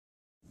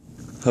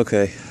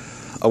Okay,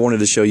 I wanted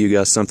to show you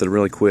guys something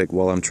really quick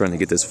while I'm trying to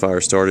get this fire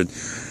started.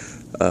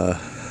 A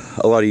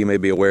lot of you may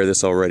be aware of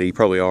this already, you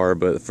probably are,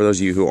 but for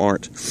those of you who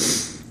aren't,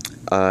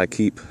 I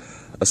keep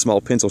a small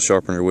pencil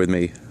sharpener with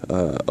me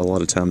a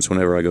lot of times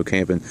whenever I go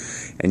camping,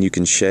 and you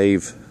can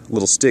shave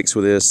little sticks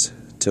with this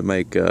to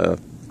make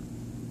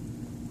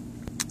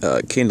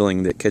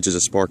kindling that catches a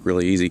spark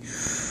really easy.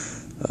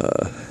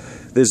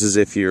 This is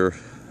if you're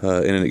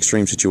in an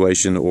extreme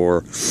situation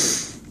or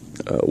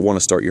want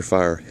to start your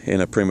fire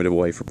in a primitive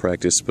way for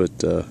practice, but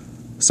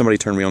somebody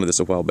turned me onto this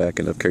a while back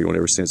and I've carried one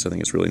ever since. I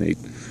think it's really neat.